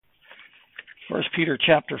First Peter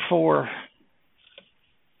chapter 4.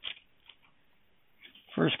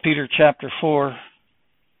 First Peter chapter 4.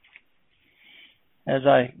 As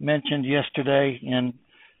I mentioned yesterday, in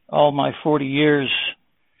all my 40 years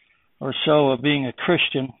or so of being a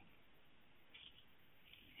Christian,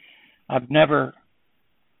 I've never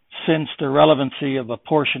sensed the relevancy of a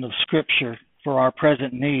portion of Scripture for our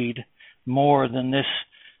present need more than this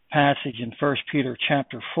passage in First Peter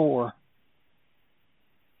chapter 4.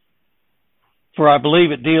 For I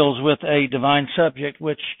believe it deals with a divine subject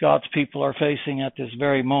which God's people are facing at this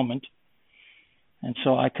very moment. And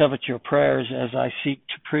so I covet your prayers as I seek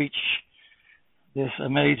to preach this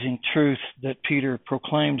amazing truth that Peter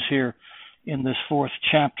proclaims here in this fourth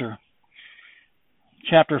chapter.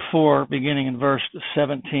 Chapter 4, beginning in verse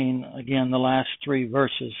 17, again, the last three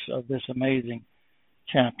verses of this amazing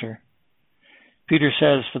chapter. Peter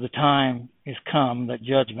says, "For the time is come that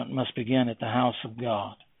judgment must begin at the house of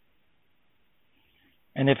God.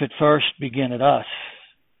 And if it first begin at us,"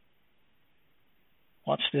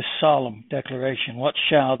 what's this solemn declaration? "What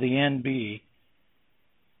shall the end be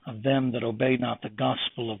of them that obey not the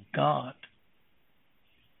gospel of God?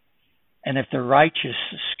 And if the righteous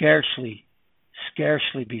scarcely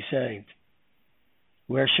be saved,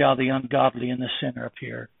 where shall the ungodly and the sinner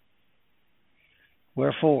appear?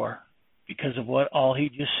 Wherefore," because of what all he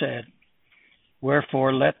just said,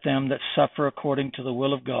 "wherefore let them that suffer according to the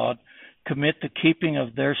will of God commit the keeping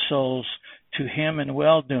of their souls to him in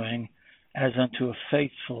well-doing as unto a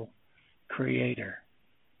faithful Creator."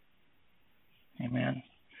 Amen.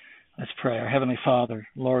 Let's pray. Our Heavenly Father,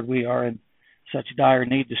 Lord, we are in such dire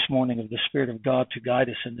need this morning of the Spirit of God to guide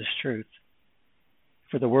us in this truth.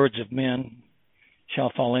 For the words of men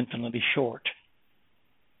shall fall infinitely short.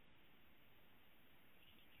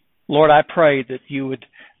 Lord, I pray that you would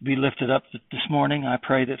be lifted up this morning. I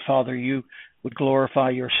pray that, Father, you would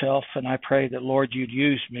glorify yourself. And I pray that, Lord, you'd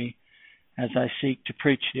use me as I seek to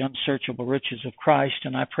preach the unsearchable riches of Christ.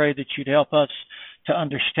 And I pray that you'd help us to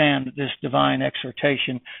understand this divine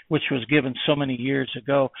exhortation which was given so many years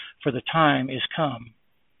ago. For the time is come.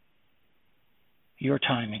 Your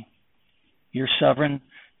timing, your sovereign,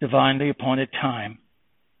 divinely appointed time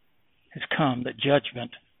has come that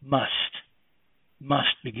judgment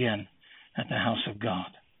must begin at the house of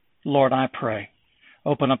God. Lord, I pray,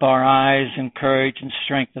 open up our eyes, encourage and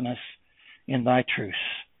strengthen us in thy truths.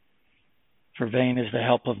 For vain is the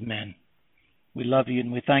help of men. We love you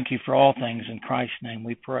and we thank you for all things. In Christ's name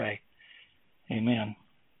we pray. Amen.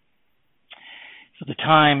 For the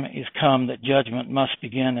time is come that judgment must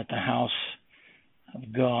begin at the house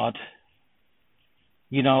of God.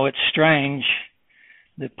 You know, it's strange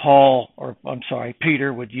that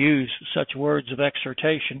Peter would use such words of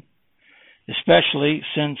exhortation, especially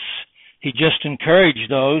since he just encouraged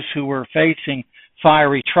those who were facing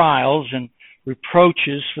fiery trials and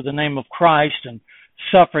reproaches for the name of Christ and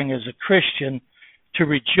suffering as a Christian to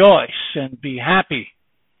rejoice and be happy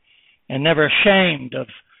and never ashamed of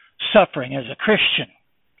suffering as a Christian.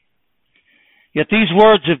 Yet these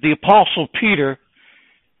words of the Apostle Peter,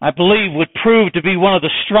 I believe, would prove to be one of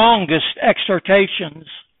the strongest exhortations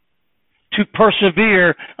to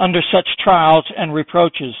persevere under such trials and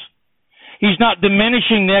reproaches. He's not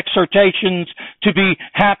diminishing the exhortations to be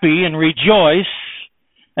happy and rejoice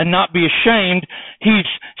and not be ashamed. He's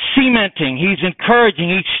cementing, he's encouraging,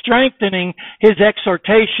 he's strengthening his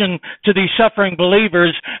exhortation to these suffering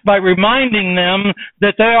believers by reminding them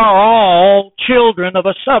that they are all children of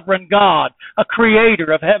a sovereign God, a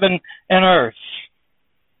creator of heaven and earth.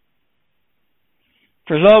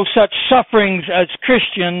 For though such sufferings as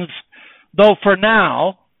Christians, though for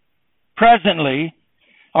now, presently,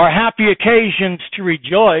 are happy occasions to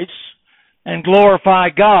rejoice and glorify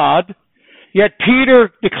God, yet Peter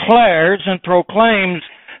declares and proclaims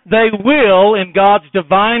they will, in God's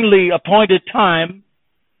divinely appointed time,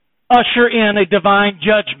 usher in a divine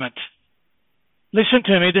judgment. Listen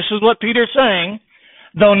to me, this is what Peter's saying.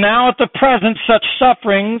 Though now at the present such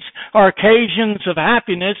sufferings are occasions of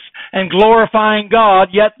happiness and glorifying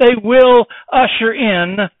God, yet they will usher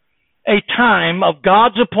in a time of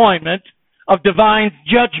God's appointment of divine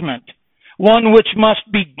judgment, one which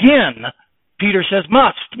must begin, Peter says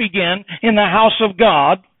must begin, in the house of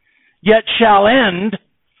God, yet shall end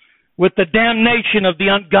with the damnation of the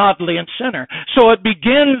ungodly and sinner. So it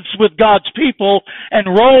begins with God's people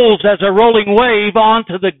and rolls as a rolling wave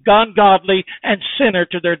onto the ungodly and sinner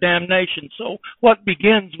to their damnation. So what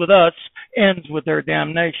begins with us ends with their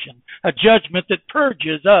damnation. A judgment that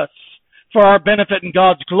purges us for our benefit and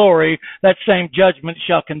God's glory. That same judgment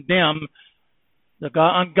shall condemn the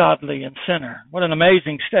ungodly and sinner. What an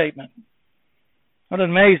amazing statement. What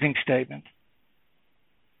an amazing statement.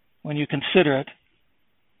 when you consider it.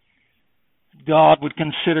 God would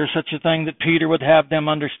consider such a thing that Peter would have them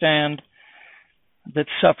understand that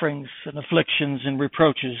sufferings and afflictions and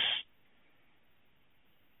reproaches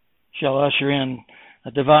shall usher in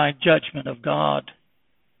a divine judgment of God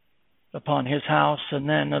upon his house and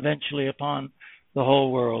then eventually upon the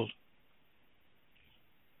whole world.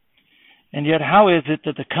 And yet, how is it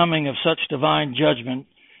that the coming of such divine judgment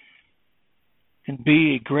can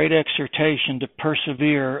be a great exhortation to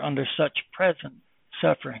persevere under such present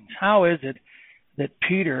sufferings? How is it that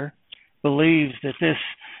Peter believes that this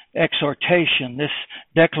exhortation, this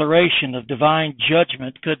declaration of divine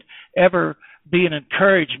judgment could ever be an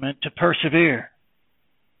encouragement to persevere?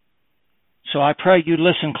 So I pray you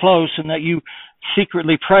listen close and that you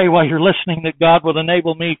secretly pray while you're listening that God will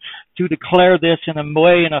enable me to declare this in a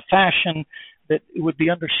way, in a fashion that it would be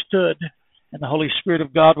understood, and the Holy Spirit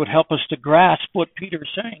of God would help us to grasp what Peter is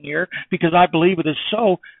saying here, because I believe it is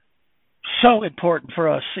so important for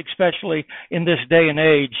us, especially in this day and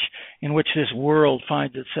age in which this world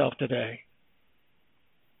finds itself today.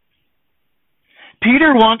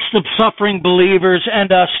 Peter wants the suffering believers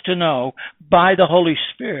and us to know by the Holy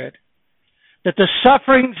Spirit that the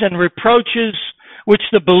sufferings and reproaches which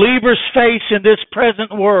the believers face in this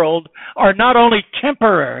present world are not only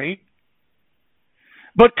temporary,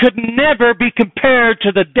 but could never be compared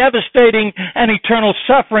to the devastating and eternal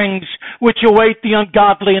sufferings which await the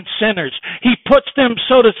ungodly and sinners. He puts them,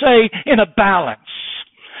 so to say, in a balance.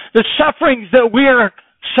 The sufferings that we are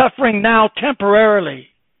suffering now temporarily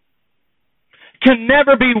can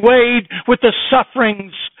never be weighed with the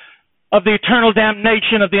sufferings of the eternal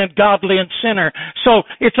damnation of the ungodly and sinner. So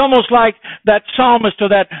it's almost like that psalmist or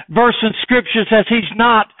that verse in Scripture says, He's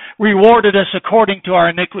not rewarded us according to our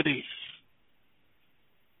iniquities.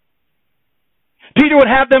 Peter would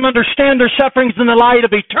have them understand their sufferings in the light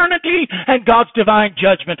of eternity and God's divine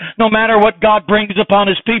judgment. No matter what God brings upon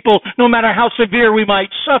His people, no matter how severe we might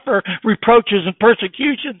suffer reproaches and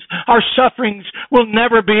persecutions, our sufferings will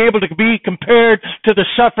never be able to be compared to the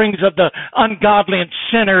sufferings of the ungodly and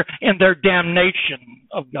sinner in their damnation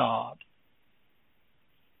of God.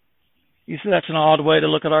 You see, that's an odd way to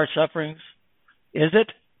look at our sufferings. Is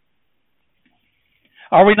it?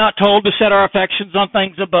 Are we not told to set our affections on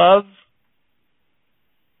things above?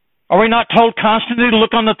 Are we not told constantly to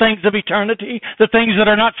look on the things of eternity, the things that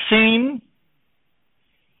are not seen?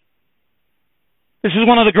 This is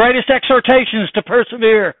one of the greatest exhortations to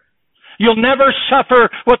persevere. You'll never suffer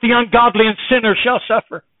what the ungodly and sinner shall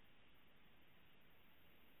suffer.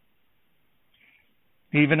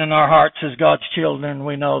 Even in our hearts as God's children,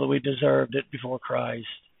 we know that we deserved it before Christ.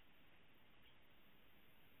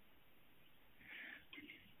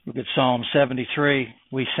 Look at Psalm 73.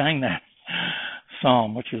 We sang that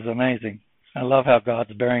psalm, which is amazing. I love how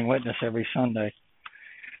God's bearing witness every Sunday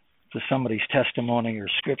to somebody's testimony or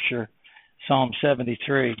scripture. Psalm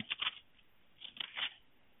 73.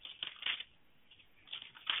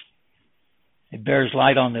 It bears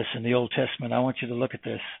light on this in the Old Testament. I want you to look at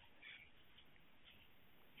this.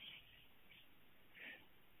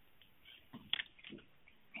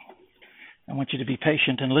 I want you to be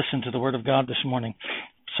patient and listen to the Word of God this morning.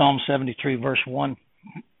 Psalm 73, verse 1.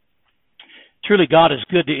 Truly God is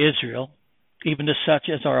good to Israel, even to such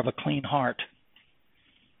as are of a clean heart.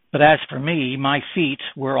 But as for me, my feet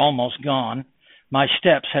were almost gone. My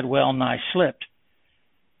steps had well nigh slipped.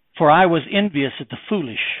 For I was envious at the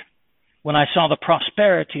foolish when I saw the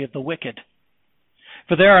prosperity of the wicked.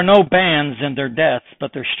 For there are no bands in their death,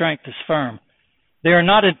 but their strength is firm. They are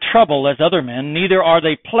not in trouble as other men, neither are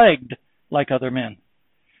they plagued like other men.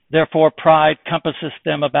 Therefore pride compasseth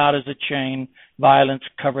them about as a chain, violence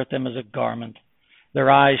covereth them as a garment.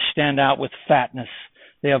 Their eyes stand out with fatness.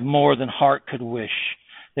 They have more than heart could wish.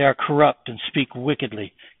 They are corrupt and speak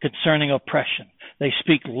wickedly concerning oppression. They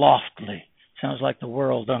speak loftily. Sounds like the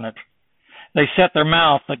world, doesn't it? They set their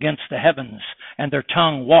mouth against the heavens, and their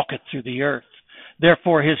tongue walketh through the earth.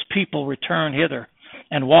 Therefore his people return hither,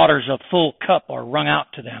 and waters of full cup are wrung out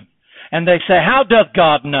to them. And they say, how doth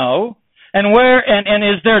God know? And where and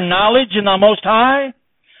is there knowledge in the Most High?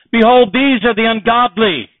 Behold, these are the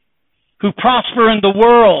ungodly who prosper in the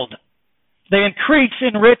world. They increase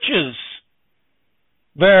in riches.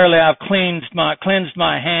 Verily, I've cleansed my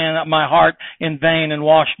heart in vain, and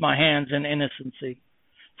washed my hands in innocency.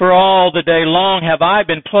 For all the day long have I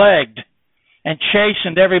been plagued and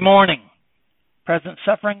chastened every morning. Present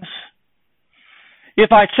sufferings.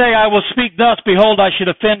 If I say I will speak thus, behold, I should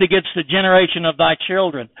offend against the generation of thy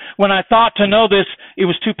children. When I thought to know this, it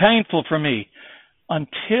was too painful for me.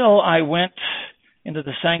 Until I went into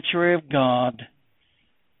the sanctuary of God,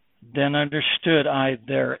 then understood I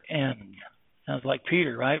their end. Sounds like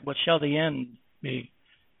Peter, right? What shall the end be?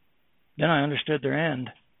 Then I understood their end.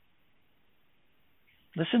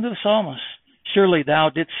 Listen to the psalmist. Surely thou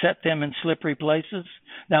didst set them in slippery places.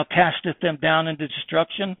 Thou castest them down into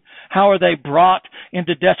destruction. How are they brought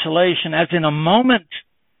into desolation? As in a moment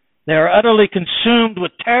they are utterly consumed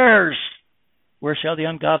with terrors. Where shall the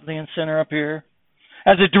ungodly and sinner appear?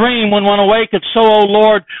 As a dream when one awaketh, so, O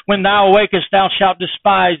Lord, when thou awakest, thou shalt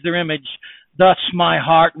despise their image. Thus my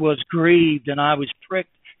heart was grieved, and I was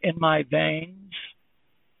pricked in my veins.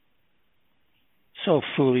 So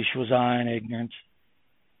foolish was I in ignorance.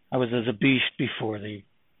 I was as a beast before thee.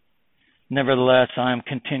 Nevertheless, I am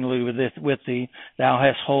continually with thee. Thou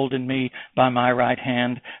hast holden me by my right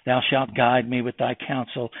hand. Thou shalt guide me with thy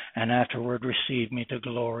counsel, and afterward receive me to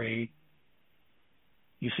glory.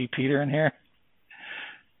 You see Peter in here?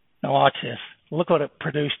 Now watch this. Look what it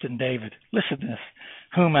produced in David. Listen to this.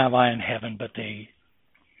 Whom have I in heaven but thee?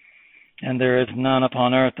 And there is none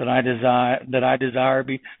upon earth that I desire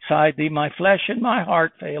beside thee. My flesh and my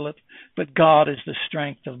heart faileth, but God is the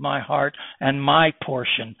strength of my heart and my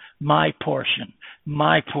portion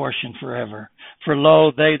forever. For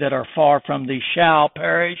lo, they that are far from thee shall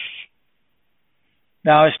perish.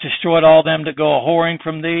 Thou hast destroyed all them that go a-whoring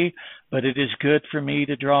from thee, but it is good for me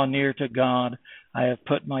to draw near to God. I have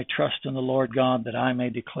put my trust in the Lord God, that I may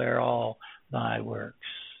declare all thy works.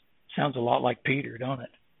 Sounds a lot like Peter, don't it?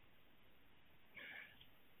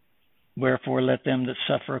 Wherefore let them that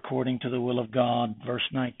suffer according to the will of God, verse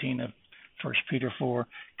 19 of 1 Peter 4,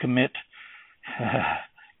 commit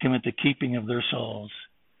the keeping of their souls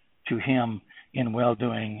to him in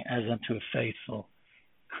well-doing, as unto a faithful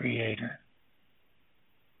Creator.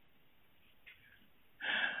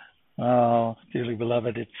 Oh, dearly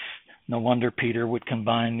beloved, it's no wonder Peter would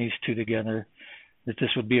combine these two together, that this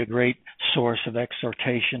would be a great source of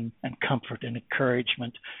exhortation and comfort and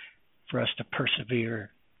encouragement for us to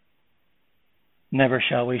persevere. Never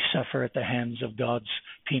shall we suffer at the hands of God's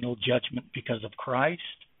penal judgment because of Christ.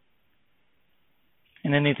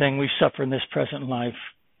 And anything we suffer in this present life,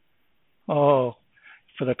 for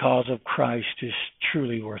the cause of Christ, is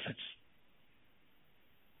truly worth it.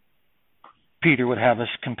 Peter would have us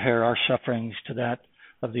compare our sufferings to that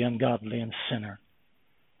of the ungodly and sinner.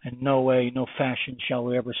 In no way, no fashion shall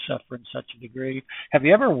we ever suffer in such a degree. Have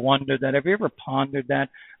you ever wondered that? Have you ever pondered that,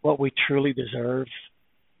 what we truly deserve?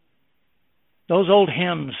 Those old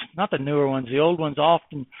hymns, not the newer ones, the old ones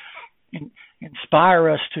often inspire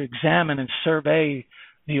us to examine and survey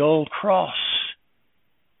the old cross,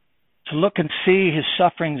 to look and see his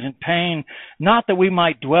sufferings and pain, not that we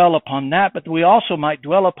might dwell upon that, but that we also might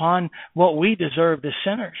dwell upon what we deserved as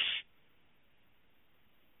sinners.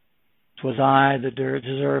 'Twas I that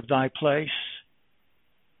deserved thy place.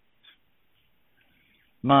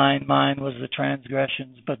 Mine was the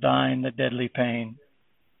transgressions, but thine the deadly pain.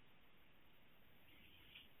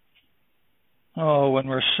 Oh, when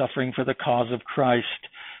we're suffering for the cause of Christ,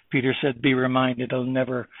 Peter said, be reminded it'll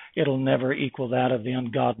never equal that of the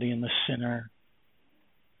ungodly and the sinner.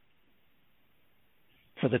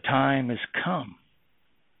 For the time is come,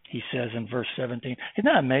 he says in verse 17. Isn't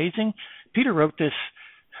that amazing? Peter wrote this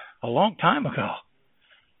a long time ago.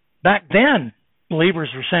 Back then, believers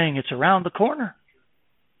were saying it's around the corner.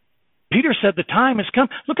 Peter said the time has come.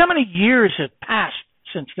 Look how many years have passed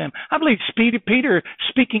since then. I believe Peter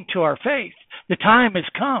speaking to our faith. The time has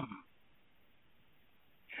come.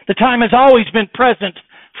 The time has always been present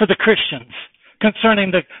for the Christians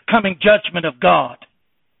concerning the coming judgment of God.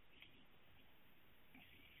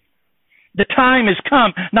 The time has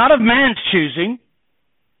come, not of man's choosing,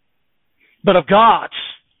 but of God's,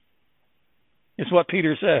 is what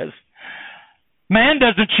Peter says. Man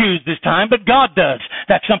doesn't choose this time, but God does.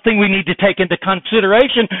 That's something we need to take into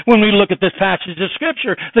consideration when we look at this passage of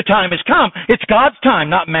Scripture. The time has come. It's God's time,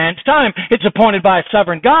 not man's time. It's appointed by a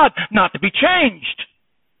sovereign God, not to be changed.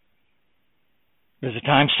 There's a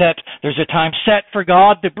time set. There's a time set for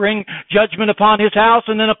God to bring judgment upon his house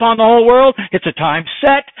and then upon the whole world. It's a time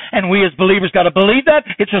set, and we as believers got to believe that.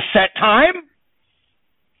 It's a set time.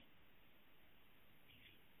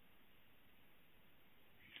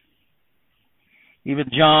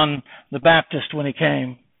 Even John the Baptist, when he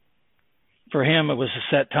came, for him it was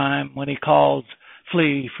a set time when he called,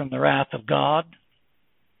 flee from the wrath of God.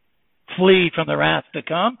 Flee from the wrath to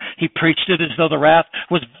come. He preached it as though the wrath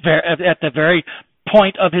was at the very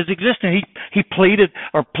point of his existence. He pleaded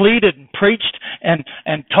and preached and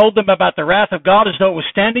told them about the wrath of God as though it was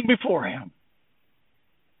standing before him.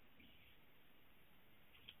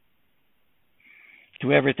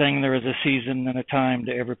 To everything there is a season and a time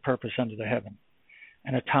to every purpose under the heaven.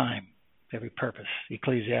 And a time to every purpose.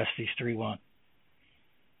 Ecclesiastes 3:1.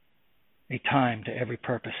 A time to every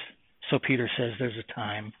purpose. So Peter says there's a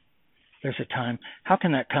time. There's a time. How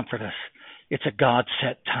can that comfort us? It's a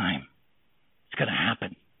God-set time. It's going to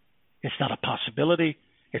happen. It's not a possibility.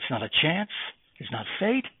 It's not a chance. It's not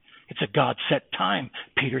fate. It's a God-set time.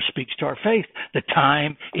 Peter speaks to our faith. The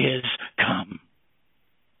time is come.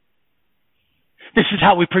 This is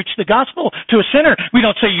how we preach the gospel to a sinner. We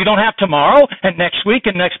don't say you don't have tomorrow and next week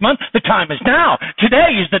and next month. The time is now.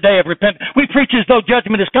 Today is the day of repentance. We preach as though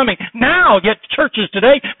judgment is coming now, yet churches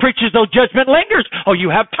today preach as though judgment lingers. Oh,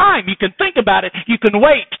 you have time. You can think about it. You can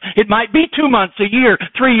wait. It might be 2 months, a year,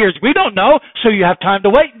 3 years. We don't know, so you have time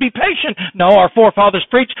to wait and be patient. No, our forefathers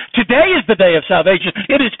preached, today is the day of salvation.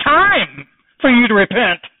 It is time for you to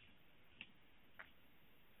repent.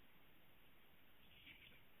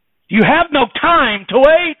 You have no time to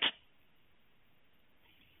wait.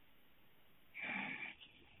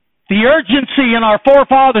 The urgency in our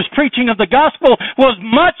forefathers' preaching of the gospel was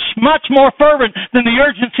much, much more fervent than the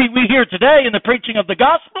urgency we hear today in the preaching of the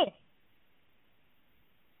gospel.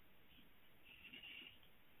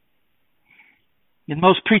 In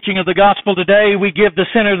most preaching of the gospel today, we give the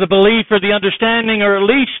sinner the belief or the understanding, or at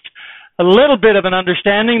least a little bit of an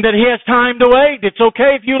understanding, that he has time to wait. It's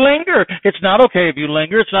okay if you linger. It's not okay if you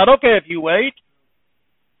linger. It's not okay if you wait.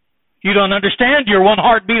 You don't understand. You're one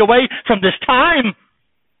heartbeat away from this time.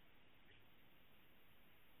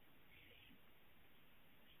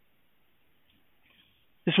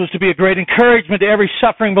 This was to be a great encouragement to every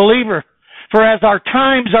suffering believer. For as our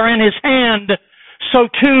times are in His hand, so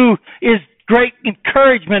too is great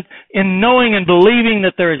encouragement in knowing and believing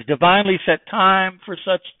that there is divinely set time for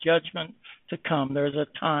such judgment to come. There is a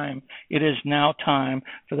time. It is now time,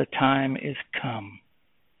 for the time is come.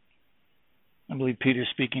 I believe Peter's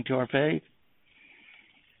speaking to our faith.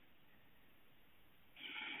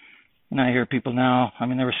 And I hear people now,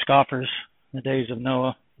 there were scoffers in the days of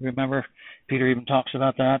Noah. Remember, Peter even talks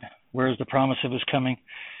about that. Where is the promise of His coming?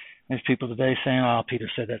 There's people today saying, oh, Peter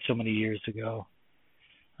said that so many years ago.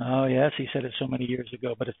 Oh, yes, he said it so many years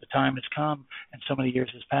ago, but if the time has come and so many years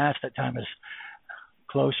has passed, that time is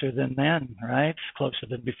closer than then, right? It's closer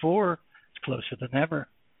than before. It's closer than ever.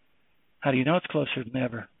 How do you know it's closer than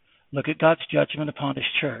ever? Look at God's judgment upon His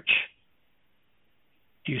church.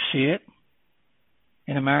 Do you see it?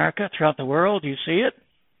 In America, throughout the world, do you see it?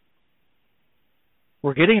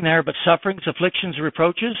 We're getting there, but sufferings, afflictions,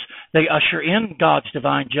 reproaches, they usher in God's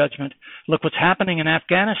divine judgment. Look what's happening in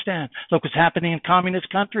Afghanistan. Look what's happening in communist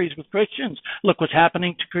countries with Christians. Look what's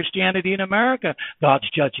happening to Christianity in America. God's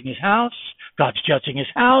judging His house. God's judging His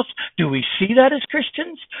house. Do we see that as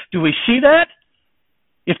Christians? Do we see that?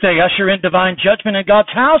 If they usher in divine judgment in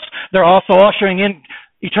God's house, they're also ushering in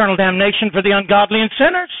eternal damnation for the ungodly and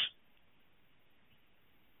sinners.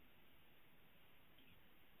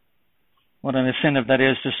 What an incentive that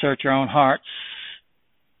is to search our own hearts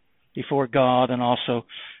before God, and also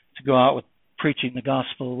to go out with preaching the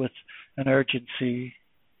gospel with an urgency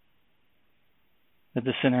that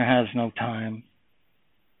the sinner has no time.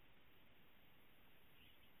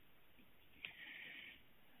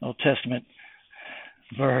 Old Testament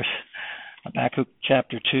verse, Habakkuk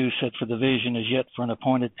chapter 2 said, for the vision is yet for an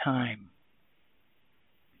appointed time,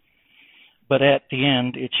 but at the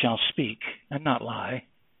end it shall speak and not lie.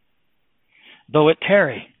 Though it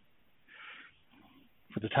tarry,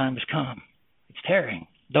 for the time has come. It's tarrying.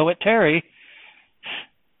 Though it tarry,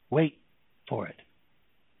 wait for it.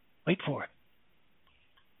 Wait for it.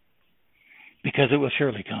 Because it will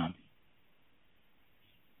surely come.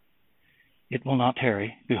 It will not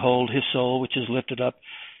tarry. Behold, His soul, which is lifted up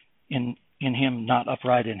in Him, not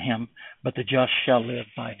upright in Him, but the just shall live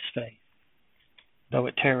by His faith. Though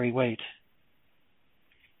it tarry, wait.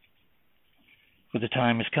 For the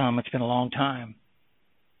time has come. It's been a long time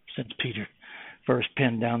since Peter first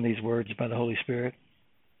penned down these words by the Holy Spirit.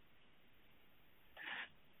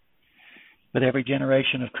 But every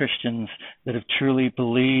generation of Christians that have truly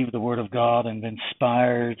believed the Word of God and been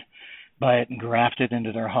inspired by it and grafted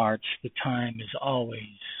into their hearts, the time has always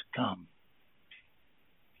come.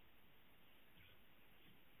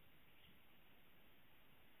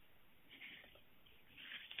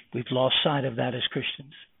 We've lost sight of that as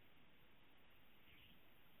Christians.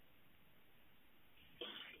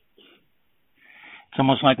 It's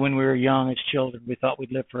almost like when we were young as children, we thought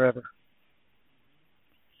we'd live forever.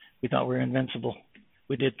 We thought we were invincible.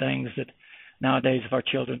 We did things that nowadays, if our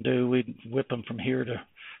children do, we'd whip them from here to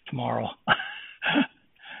tomorrow.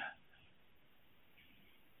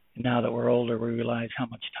 Now that we're older, we realize how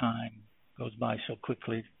much time goes by so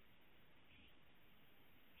quickly.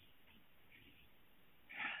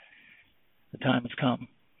 The time has come.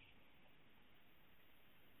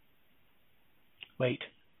 Wait.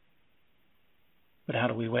 But how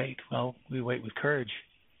do we wait? Well, we wait with courage,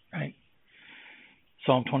 right?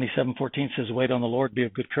 Psalm 27:14 says, wait on the Lord, be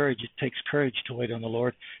of good courage. It takes courage to wait on the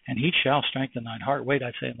Lord, and he shall strengthen thine heart. Wait,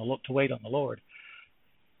 I say, to wait on the Lord.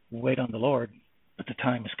 Wait on the Lord, but the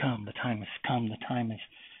time has come. The time has come. The time has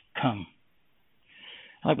come.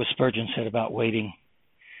 I like what Spurgeon said about waiting,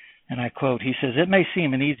 and I quote, he says, it may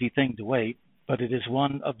seem an easy thing to wait, but it is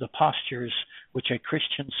one of the postures which a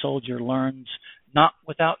Christian soldier learns not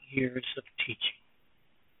without years of teaching.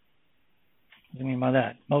 What do you mean by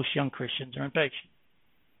that? Most young Christians are impatient.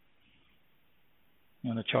 They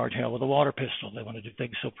want to charge hell with a water pistol. They want to do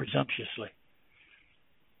things so presumptuously.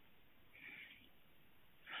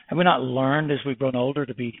 Have we not learned as we've grown older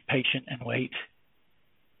to be patient and wait?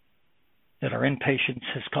 That our impatience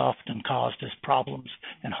has often caused us problems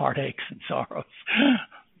and heartaches and sorrows.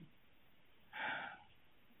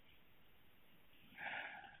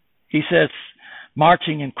 He says,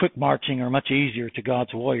 marching and quick marching are much easier to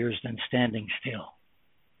God's warriors than standing still.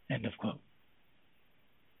 End of quote.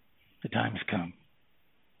 The time has come.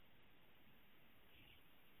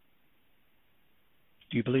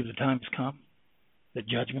 Do you believe the time has come? That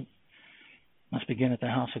judgment must begin at the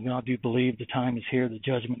house of God? Do you believe the time is here? The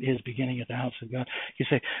judgment is beginning at the house of God? You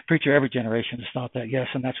say, preacher, every generation has thought that. Yes,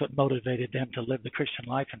 and that's what motivated them to live the Christian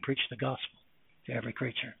life and preach the gospel to every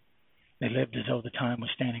creature. They lived as though the time was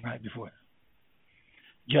standing right before them.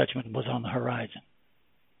 Judgment was on the horizon.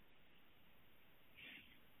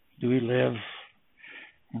 Do we live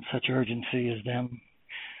in such urgency as them?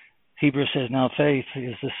 Hebrews says, now faith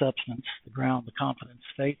is the substance, the ground, the confidence.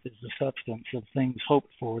 Faith is the substance of things hoped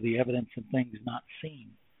for, the evidence of things not seen.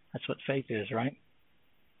 That's what faith is, right?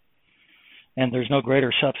 And there's no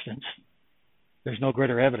greater substance, there's no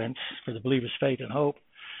greater evidence for the believer's faith and hope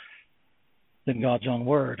than God's own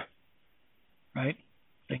word, right?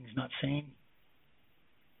 Things not seen.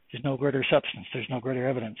 There's no greater substance, there's no greater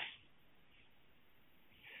evidence.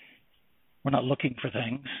 We're not looking for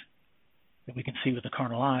things that we can see with the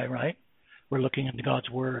carnal eye, right? We're looking into God's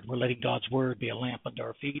word. We're letting God's word be a lamp under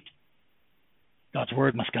our feet. God's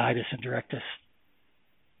word must guide us and direct us.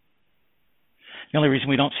 The only reason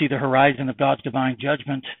we don't see the horizon of God's divine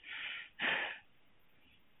judgment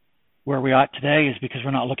where we are today is because we're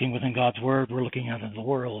not looking within God's word. We're looking out into the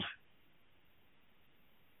world.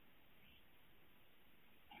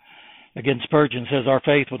 Again, Spurgeon says our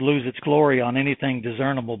faith would lose its glory on anything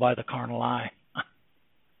discernible by the carnal eye.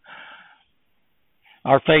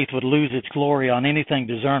 Our faith would lose its glory on anything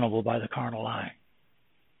discernible by the carnal eye.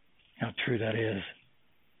 How true that is.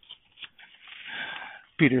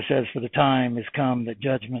 Peter says, for the time has come that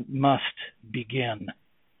judgment must begin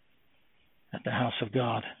at the house of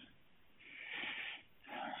God.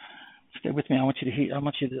 Stay with me. I want you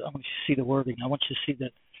to see the wording. I want you to see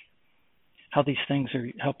that how these things are,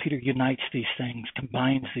 how Peter unites these things,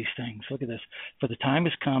 combines these things. Look at this. For the time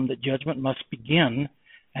has come that judgment must begin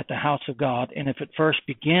at the house of God, and if it first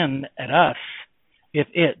begin at us,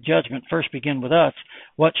 judgment first begin with us,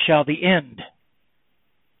 what shall the end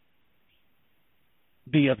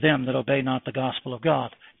be of them that obey not the gospel of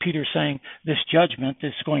God? Peter's saying this judgment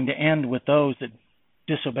is going to end with those that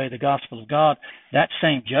disobey the gospel of God. That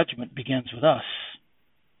same judgment begins with us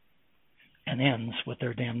and ends with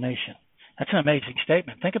their damnation. That's an amazing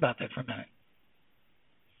statement. Think about that for a minute.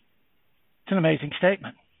 It's an amazing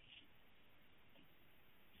statement.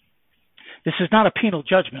 This is not a penal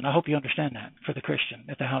judgment. I hope you understand that for the Christian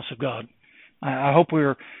at the house of God. I hope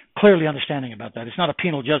we're clearly understanding about that. It's not a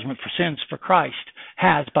penal judgment for sins, for Christ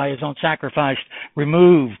has, by his own sacrifice,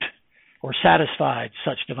 removed or satisfied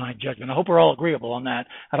such divine judgment. I hope we're all agreeable on that.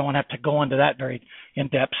 I don't want to have to go into that very in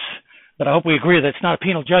depth, but I hope we agree that it's not a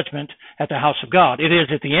penal judgment at the house of God. It is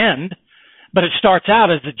at the end, but it starts out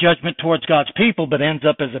as a judgment towards God's people, but ends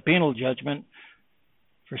up as a penal judgment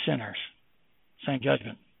for sinners. Same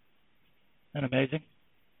judgment. Isn't that amazing?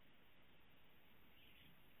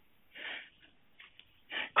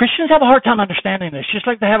 Christians have a hard time understanding this, just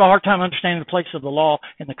like they have a hard time understanding the place of the law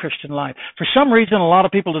in the Christian life. For some reason, a lot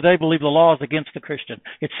of people today believe the law is against the Christian.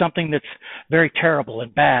 It's something that's very terrible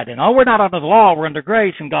and bad. And we're not under the law, we're under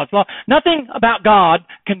grace and God's law. Nothing about God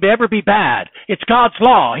can ever be bad. It's God's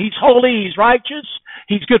law. He's holy, he's righteous,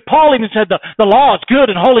 he's good. Paul even said the law is good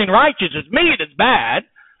and holy and righteous. It's me that's bad.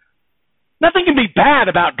 Nothing can be bad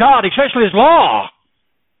about God, especially his law.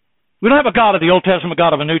 We don't have a God of the Old Testament, a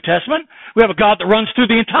God of the New Testament. We have a God that runs through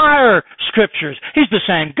the entire Scriptures. He's the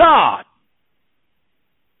same God.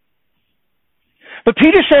 But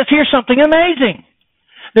Peter says here something amazing.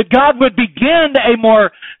 That God would begin a more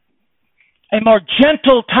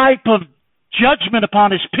gentle type of judgment upon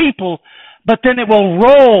his people, but then it will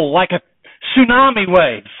roll like a tsunami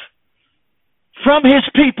wave. from his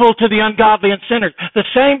people to the ungodly and sinners. The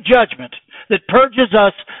same judgment that purges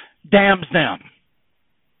us damns them.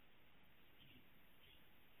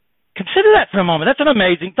 Consider that for a moment. That's an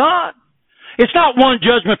amazing thought. It's not one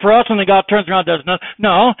judgment for us and then God turns around and does nothing.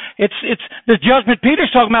 No, it's the judgment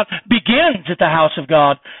Peter's talking about begins at the house of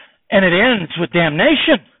God and it ends with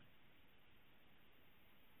damnation.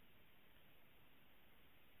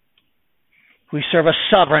 We serve a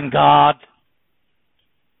sovereign God.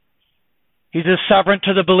 He's as sovereign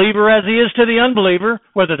to the believer as he is to the unbeliever,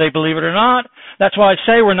 whether they believe it or not. That's why I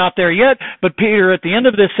say we're not there yet. But Peter, at the end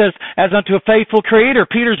of this, says, as unto a faithful creator.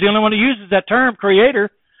 Peter's the only one who uses that term, creator.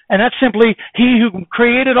 And that's simply he who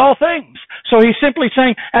created all things. So he's simply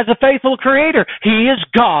saying, as a faithful creator, he is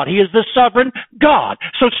God. He is the sovereign God.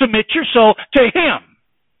 So submit your soul to him.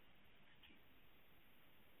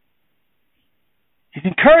 He's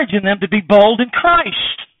encouraging them to be bold in Christ.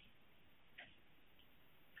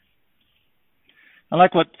 I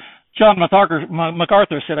like what John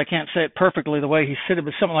MacArthur said. I can't say it perfectly the way he said it,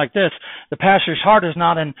 but something like this: the pastor's heart is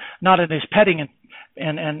not in his petting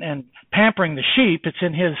and pampering the sheep; it's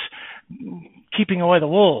in his keeping away the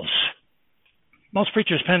wolves. Most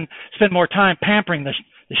preachers spend more time pampering the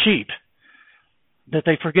sheep that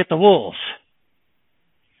they forget the wolves.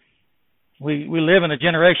 We live in a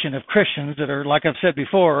generation of Christians that are, like I've said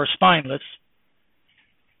before, are spineless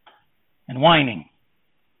and whining.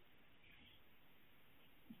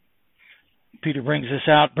 Peter brings this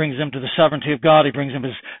out, brings them to the sovereignty of God. He brings them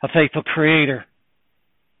as a faithful creator.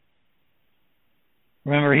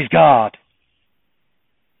 Remember, he's God.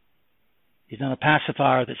 He's not a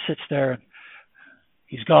pacifier that sits there.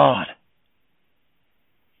 He's God.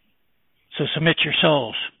 So submit your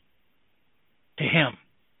souls to him.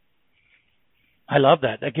 I love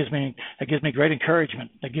that. That gives me great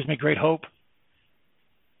encouragement. That gives me great hope.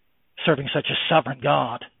 Serving such a sovereign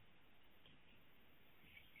God.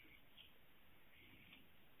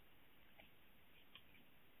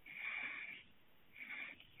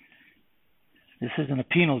 This isn't a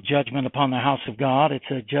penal judgment upon the house of God. It's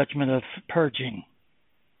a judgment of purging,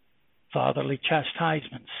 fatherly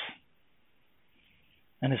chastisements,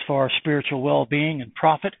 and as for our spiritual well-being and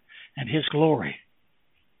profit and his glory.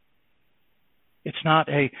 It's not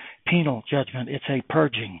a penal judgment. It's a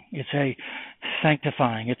purging. It's a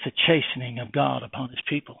sanctifying. It's a chastening of God upon his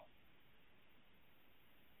people.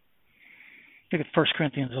 Look at 1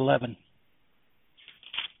 Corinthians 11.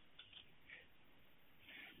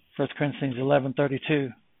 1 Corinthians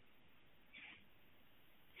 11:32.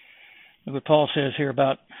 Look what Paul says here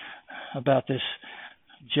about this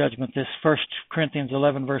judgment. This 1 Corinthians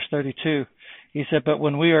 11 verse 32. He said, "But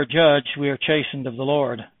when we are judged, we are chastened of the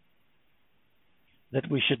Lord, that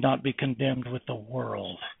we should not be condemned with the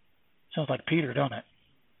world." Sounds like Peter, don't it?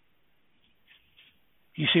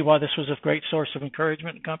 You see why this was a great source of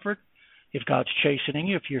encouragement and comfort? If God's chastening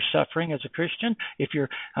you, if you're suffering as a Christian, if you're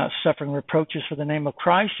suffering reproaches for the name of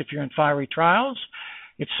Christ, if you're in fiery trials,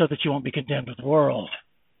 it's so that you won't be condemned with the world.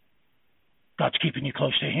 God's keeping you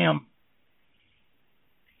close to him.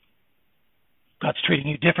 God's treating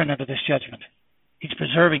you different under this judgment. He's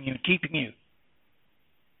preserving you and keeping you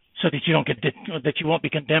so that you won't be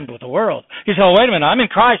condemned with the world. You say, "Oh, wait a minute, I'm in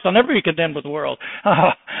Christ. I'll never be condemned with the world."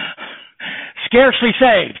 Scarcely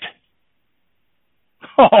saved.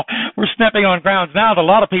 Oh, we're stepping on grounds now that a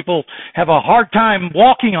lot of people have a hard time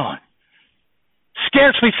walking on.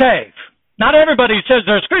 Scarcely saved. Not everybody who says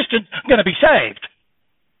they're a Christian is going to be saved.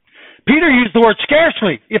 Peter used the word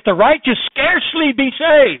scarcely. If the righteous scarcely be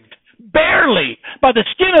saved, barely, by the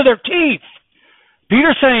skin of their teeth.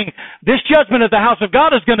 Peter's saying this judgment of the house of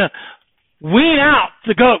God is going to wean out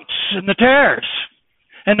the goats and the tares.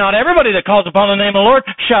 And not everybody that calls upon the name of the Lord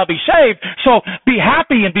shall be saved. So be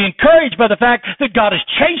happy and be encouraged by the fact that God is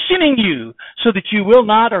chastening you so that you will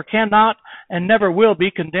not or cannot and never will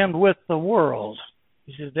be condemned with the world.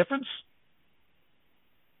 You see the difference?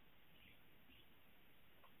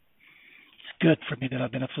 It's good for me that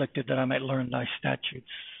I've been afflicted, that I might learn thy statutes.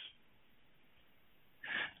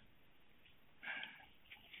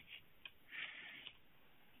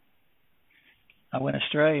 I went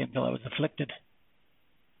astray until I was afflicted,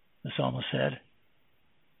 the psalmist said.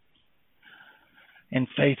 In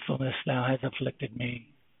faithfulness thou hast afflicted me.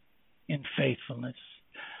 In faithfulness.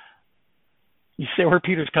 You see where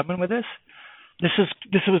Peter's coming with this? This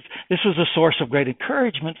was a source of great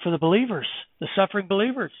encouragement for the believers, the suffering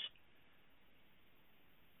believers.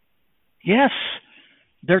 Yes,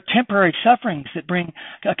 they're temporary sufferings that bring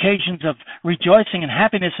occasions of rejoicing and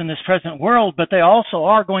happiness in this present world, but they also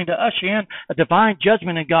are going to usher in a divine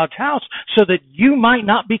judgment in God's house so that you might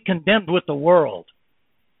not be condemned with the world.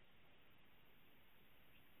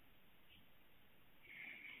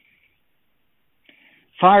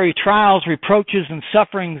 Fiery trials, reproaches, and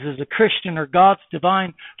sufferings as a Christian are God's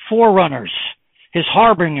divine forerunners, His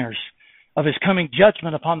harbingers of His coming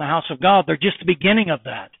judgment upon the house of God. They're just the beginning of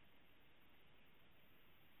that.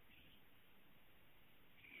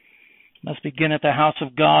 Must begin at the house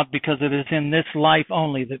of God, because it is in this life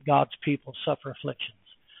only that God's people suffer afflictions.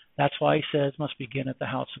 That's why He says must begin at the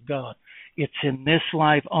house of God. It's in this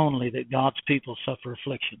life only that God's people suffer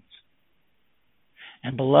afflictions.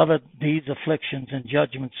 And beloved, these afflictions and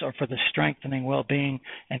judgments are for the strengthening, well-being,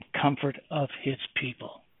 and comfort of His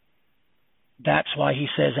people. That's why He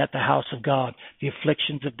says at the house of God. The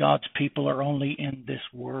afflictions of God's people are only in this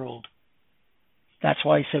world. That's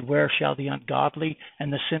why He said, where shall the ungodly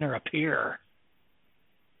and the sinner appear?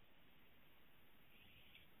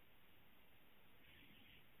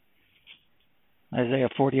 Isaiah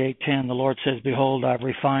 48:10, the Lord says, behold, I've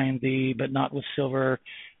refined thee, but not with silver.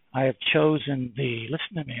 I have chosen thee.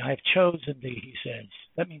 Listen to me. I have chosen thee, He says.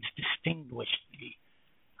 That means distinguished thee.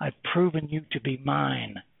 I've proven you to be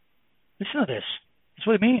mine. Listen to this. That's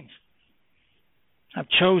what it means. I've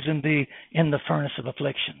chosen thee in the furnace of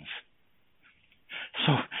afflictions.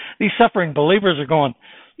 So these suffering believers are going,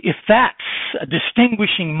 if that's a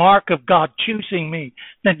distinguishing mark of God choosing me,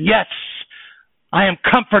 then yes, I am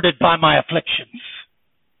comforted by my afflictions.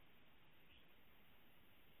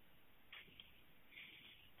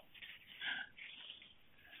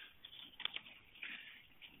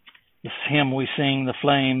 This hymn we sing, the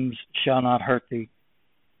flames shall not hurt thee.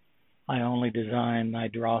 I only design thy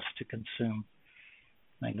dross to consume,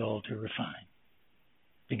 thy gold to refine.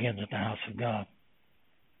 Begins at the house of God.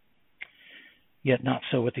 Yet not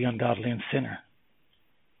so with the ungodly and sinner,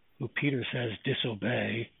 who Peter says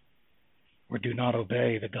disobey or do not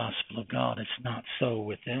obey the gospel of God. It's not so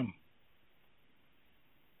with them.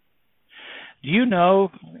 Do you know,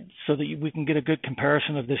 so that we can get a good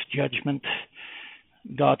comparison of this judgment,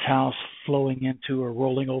 God's house flowing into or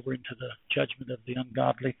rolling over into the judgment of the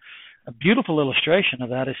ungodly, a beautiful illustration of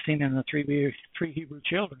that is seen in the three Hebrew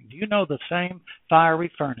children. Do you know the same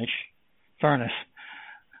fiery furnace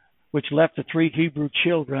which left the three Hebrew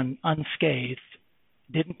children unscathed,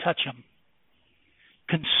 didn't touch them,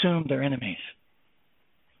 consumed their enemies?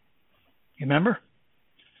 You remember?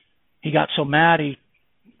 He got so mad he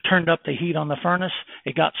turned up the heat on the furnace.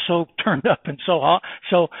 It got so turned up and so hot,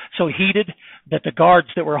 so heated that the guards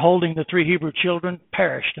that were holding the three Hebrew children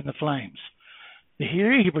perished in the flames. The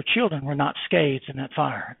Hebrew children were not scathed in that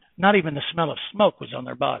fire. Not even the smell of smoke was on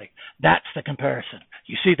their body. That's the comparison.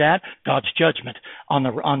 You see that? God's judgment on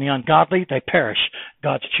the ungodly, they perish.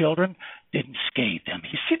 God's children didn't scathe them.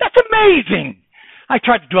 You see, that's amazing. I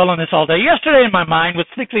tried to dwell on this all day. Yesterday in my mind was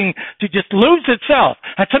thinking to just lose itself.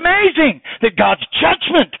 That's amazing that God's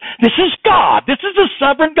judgment, this is God, this is a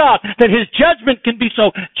sovereign God, that His judgment can be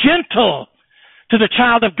so gentle to the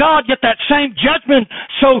child of God, yet that same judgment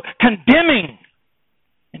so condemning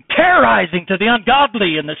and terrorizing to the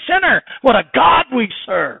ungodly and the sinner. What a God we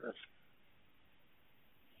serve.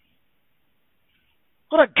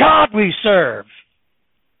 What a God we serve.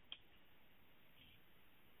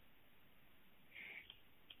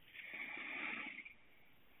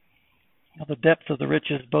 Now, the depth of the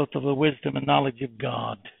riches both of the wisdom and knowledge of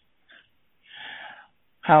God.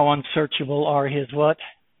 How unsearchable are His what?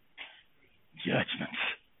 Judgments.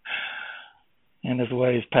 And His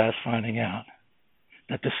ways past finding out.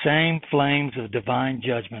 That the same flames of divine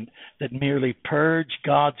judgment that merely purge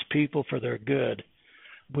God's people for their good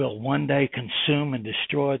will one day consume and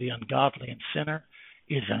destroy the ungodly and sinner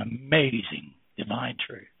is an amazing divine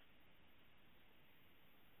truth.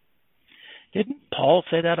 Didn't Paul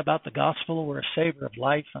say that about the gospel? We're a savor of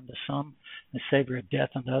life unto some, and a savor of death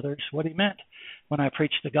unto others. What he meant when I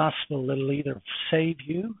preach the gospel, it'll either save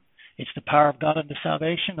you, it's the power of God unto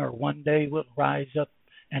salvation, or one day will rise up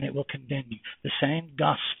and it will condemn you. The same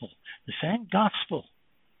gospel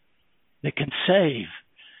that can save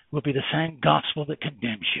will be the same gospel that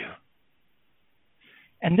condemns you.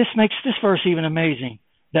 And this makes this verse even amazing,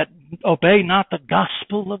 that obey not the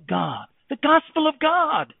gospel of God. The gospel of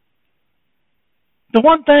God. The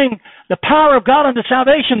one thing, the power of God unto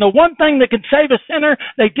salvation, the one thing that can save a sinner,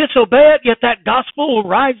 they disobey it, yet that gospel will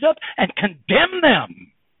rise up and condemn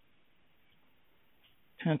them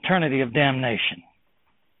to an eternity of damnation.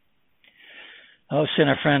 Oh,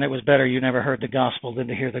 sinner friend, it was better you never heard the gospel than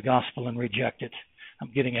to hear the gospel and reject it.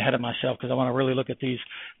 I'm getting ahead of myself because I want to really look at these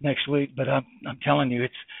next week, but I'm telling you,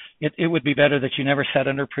 it would be better that you never sat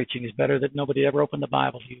under preaching. It's better that nobody ever opened the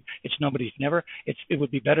Bible to you. It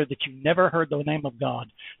would be better that you never heard the name of God,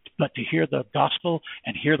 but to hear the gospel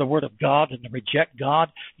and hear the word of God and to reject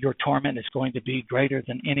God, your torment is going to be greater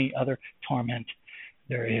than any other torment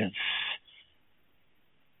there is.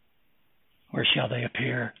 Where shall they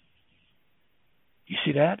appear? You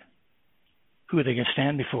see that? Who are they going to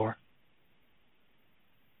stand before?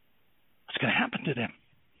 What's going to happen to them?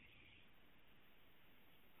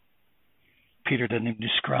 Peter doesn't even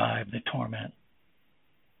describe the torment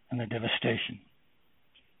and the devastation.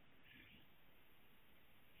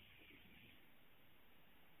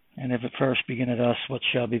 And if it first begin at us, what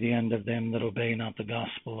shall be the end of them that obey not the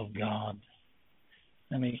gospel of God?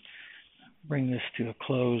 Let me bring this to a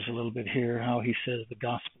close a little bit here, how he says the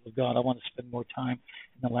gospel of God. I want to spend more time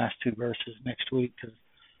in the last two verses next week because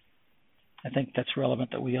I think that's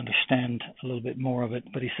relevant that we understand a little bit more of it.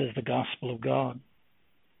 But he says the gospel of God.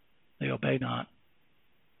 They obey not.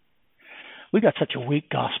 We got such a weak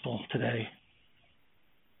gospel today.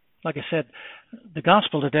 Like I said, the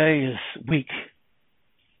gospel today is weak.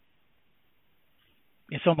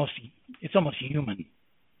 It's almost human,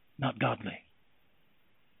 not godly.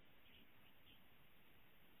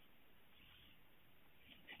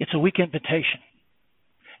 It's a weak invitation,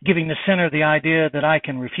 giving the sinner the idea that I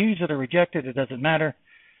can refuse it or reject it. It doesn't matter.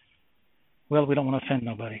 Well, we don't want to offend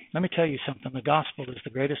nobody. Let me tell you something. The gospel is the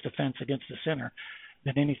greatest offense against the sinner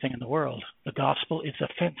than anything in the world. The gospel is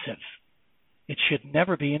offensive. It should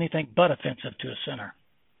never be anything but offensive to a sinner.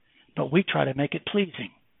 But we try to make it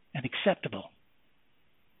pleasing and acceptable.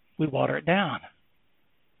 We water it down.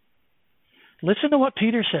 Listen to what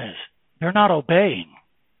Peter says. They're not obeying.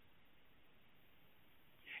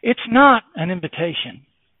 It's not an invitation.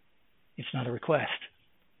 It's not a request.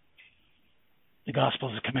 The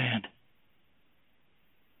gospel is a command.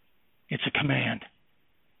 It's a command.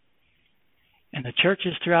 And the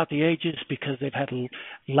churches throughout the ages, because they've had a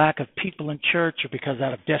lack of people in church or because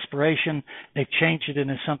out of desperation, they've changed it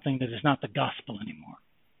into something that is not the gospel anymore.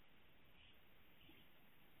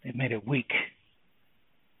 They've made it weak.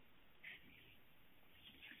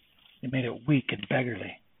 They made it weak and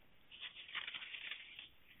beggarly.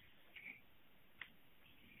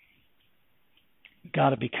 We've got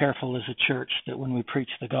to be careful as a church that when we preach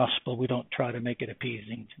the gospel, we don't try to make it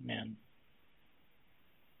appeasing to men.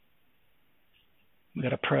 We've got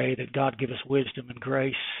to pray that God give us wisdom and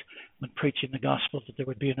grace when preaching the gospel, that there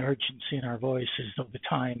would be an urgency in our voice as though the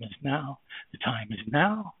time is now. The time is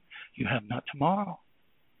now. You have not tomorrow.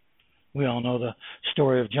 We all know the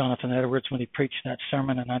story of Jonathan Edwards when he preached that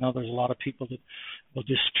sermon, and I know there's a lot of people that will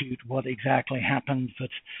dispute what exactly happened, but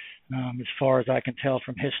as far as I can tell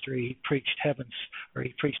from history, he preached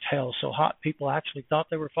he preached hell so hot people actually thought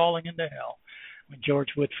they were falling into hell. When George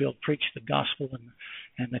Whitefield preached the gospel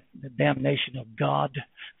and the damnation of God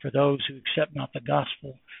for those who accept not the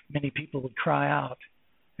gospel, many people would cry out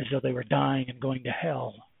as though they were dying and going to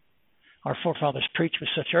hell. Our forefathers preached with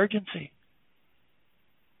such urgency.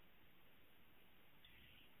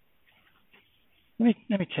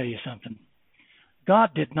 Let me tell you something.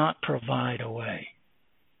 God did not provide a way.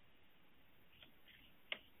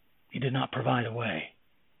 He did not provide a way.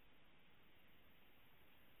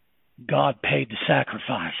 God paid the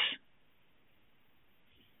sacrifice.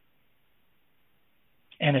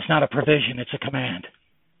 And it's not a provision, it's a command.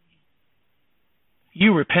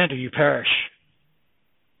 You repent or you perish.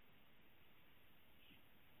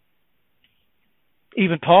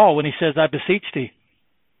 Even Paul, when he says, I beseech thee,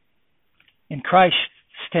 in Christ's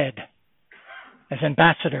stead, as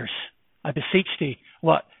ambassadors, I beseech thee,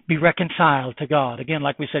 what? Be reconciled to God. Again,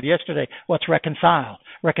 like we said yesterday, what's reconcile?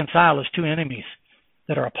 Reconcile is two enemies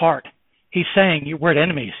that are apart. He's saying we're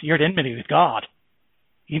enemies. You're at enmity with God.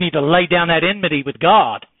 You need to lay down that enmity with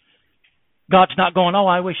God. God's not going,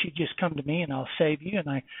 I wish you'd just come to me and I'll save you.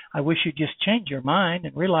 And I wish you'd just change your mind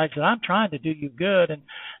and realize that I'm trying to do you good. And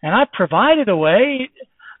I've provided a way.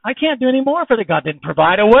 I can't do any more for that. God didn't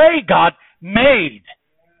provide a way. God made.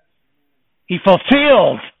 He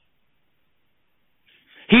fulfilled.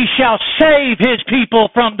 He shall save his people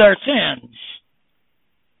from their sins.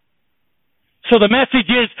 So the message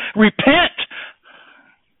is repent.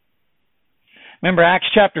 Remember Acts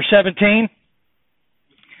chapter 17?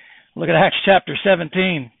 Look at Acts chapter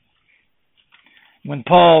 17. When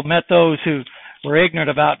Paul met those who were ignorant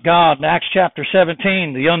about God, in Acts chapter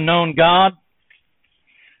 17, the unknown God.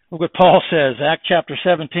 Look what Paul says, Acts chapter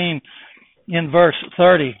 17 in verse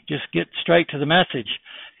 30. Just get straight to the message.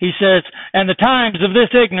 He says, and the times of this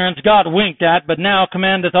ignorance God winked at, but now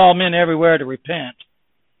commandeth all men everywhere to repent.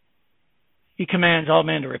 He commands all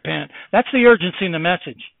men to repent. That's the urgency in the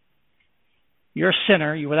message. You're a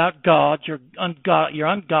sinner. You're without God. You're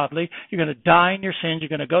ungodly. You're going to die in your sins. You're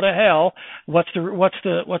going to go to hell. What's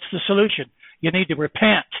the solution? You need to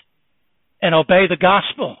repent and obey the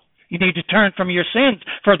gospel. You need to turn from your sins,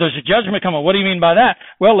 for there's a judgment coming. What do you mean by that?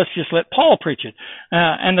 Well, let's just let Paul preach it.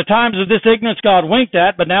 And the times of this ignorance God winked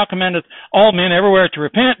at, but now commandeth all men everywhere to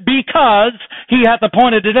repent, because he hath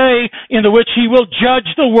appointed a day in the which he will judge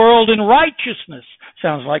the world in righteousness.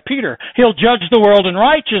 Sounds like Peter. He'll judge the world in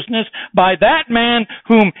righteousness by that man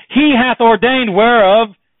whom he hath ordained,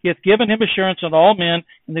 whereof he hath given him assurance unto all men,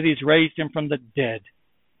 and that he's raised him from the dead.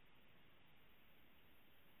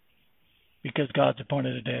 Because God's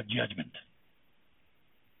appointed a day of judgment.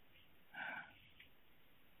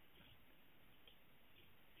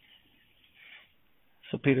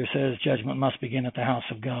 So Peter says judgment must begin at the house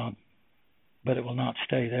of God, but it will not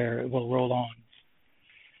stay there. It will roll on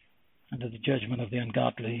under the judgment of the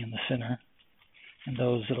ungodly and the sinner and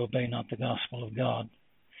those that obey not the gospel of God.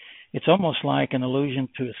 It's almost like an allusion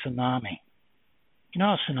to a tsunami. You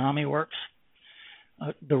know how a tsunami works?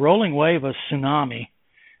 The rolling wave of tsunami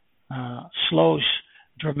slows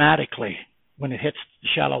dramatically when it hits the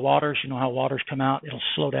shallow waters. You know how waters come out? It'll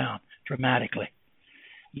slow down dramatically.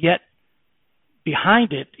 Yet,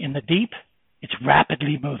 behind it in the deep, it's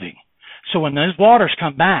rapidly moving. So when those waters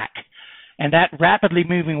come back, and that rapidly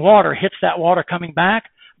moving water hits that water coming back,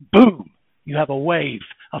 boom, you have a wave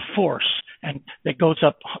of force, and it goes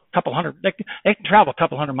up a couple hundred. They can travel a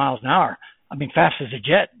couple hundred miles an hour. I mean, fast as a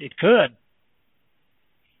jet, it could.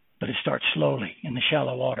 But it starts slowly in the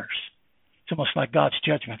shallow waters. It's almost like God's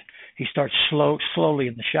judgment. He starts slowly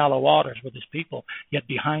in the shallow waters with his people, yet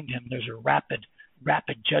behind him there's a rapid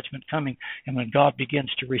judgment coming. And when God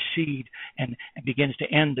begins to recede and begins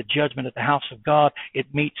to end the judgment at the house of God,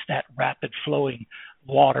 it meets that rapid flowing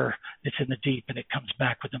water that's in the deep, and it comes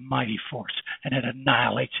back with a mighty force, and it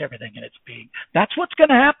annihilates everything in its being. That's what's going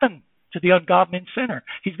to happen to the ungodly and sinner.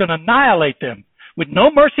 He's going to annihilate them. With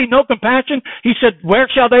no mercy, no compassion, he said, where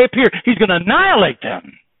shall they appear? He's going to annihilate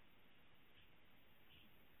them.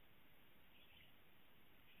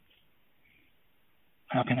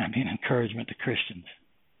 How can that be an encouragement to Christians?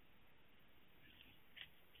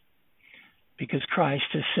 Because Christ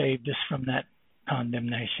has saved us from that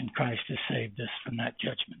condemnation. Christ has saved us from that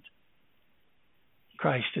judgment.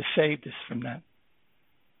 Christ has saved us from that.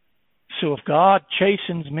 So if God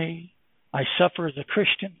chastens me, I suffer as a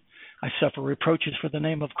Christian. I suffer reproaches for the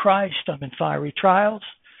name of Christ. I'm in fiery trials.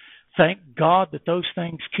 Thank God that those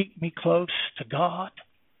things keep me close to God,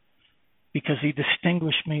 because he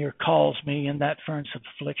distinguished me or calls me in that furnace of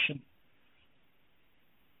affliction.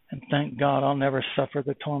 And thank God I'll never suffer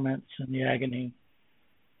the torments and the agony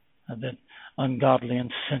of the ungodly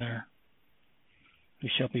and sinner who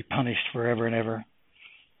shall be punished forever and ever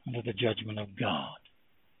under the judgment of God.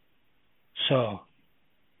 So,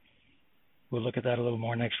 we'll look at that a little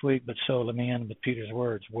more next week, but so let me end with Peter's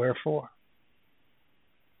words. Wherefore,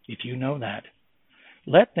 if you know that,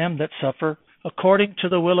 let them that suffer according to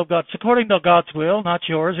the will of God. It's according to God's will, not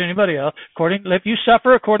yours or anybody else. If you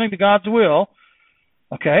suffer according to God's will,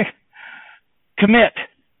 okay, commit,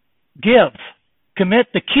 give, commit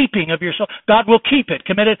the keeping of your soul. God will keep it.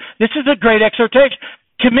 Commit it. This is a great exhortation.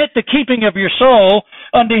 Commit the keeping of your soul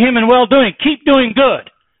unto him in well-doing. Keep doing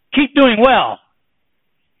good. Keep doing well,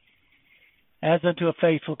 as unto a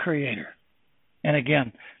faithful Creator. And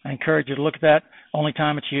again, I encourage you to look at that. Only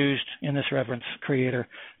time it's used in this reference, Creator.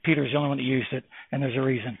 Peter's the only one that used it, and there's a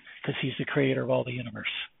reason, because he's the creator of all the universe.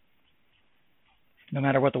 No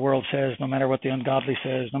matter what the world says, no matter what the ungodly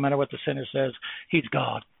says, no matter what the sinner says, he's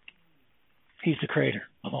God. He's the creator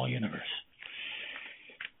of all universe.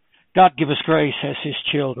 God give us grace as his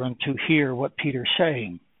children to hear what Peter's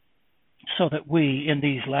saying, so that we, in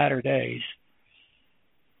these latter days,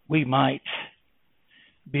 we might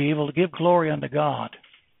be able to give glory unto God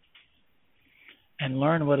and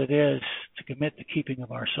learn what it is to commit the keeping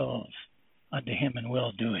of our souls unto him in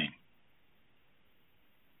well-doing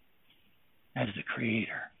as the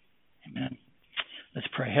Creator. Amen. Let's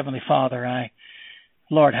pray. Heavenly Father,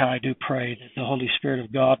 Lord, how I do pray that the Holy Spirit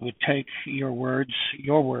of God would take your words,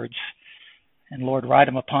 and Lord, write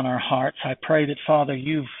them upon our hearts. I pray that, Father,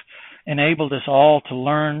 you've enabled us all to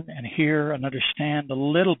learn and hear and understand a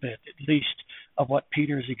little bit, at least, of what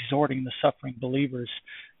Peter is exhorting the suffering believers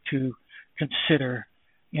to consider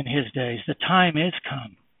in his days. The time is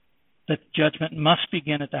come that judgment must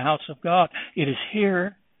begin at the house of God. It is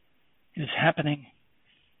here. It is happening.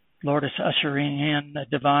 Lord, it's ushering in a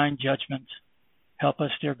divine judgment. Help us,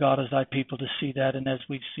 dear God, as thy people to see that. And as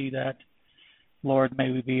we see that, Lord, may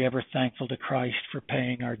we be ever thankful to Christ for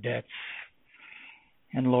paying our debts.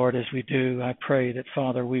 And Lord, as we do, I pray that,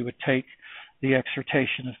 Father, we would take the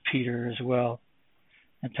exhortation of Peter as well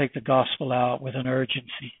and take the gospel out with an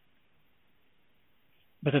urgency.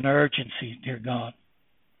 With an urgency, dear God.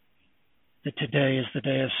 that today is the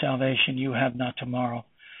day of salvation. You have not tomorrow.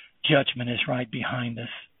 Judgment is right behind us.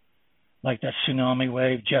 Like that tsunami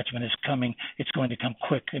wave, judgment is coming. It's going to come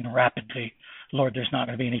quick and rapidly. Lord, there's not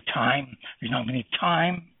going to be any time. There's not going to be any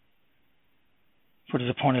time. For it is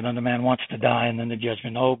appointed unto man once to die, and then the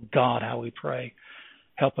judgment. Oh, God, how we pray.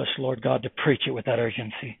 Help us, Lord God, to preach it with that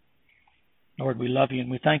urgency. Lord, we love you,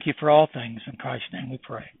 and we thank you for all things. In Christ's name we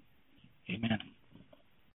pray. Amen.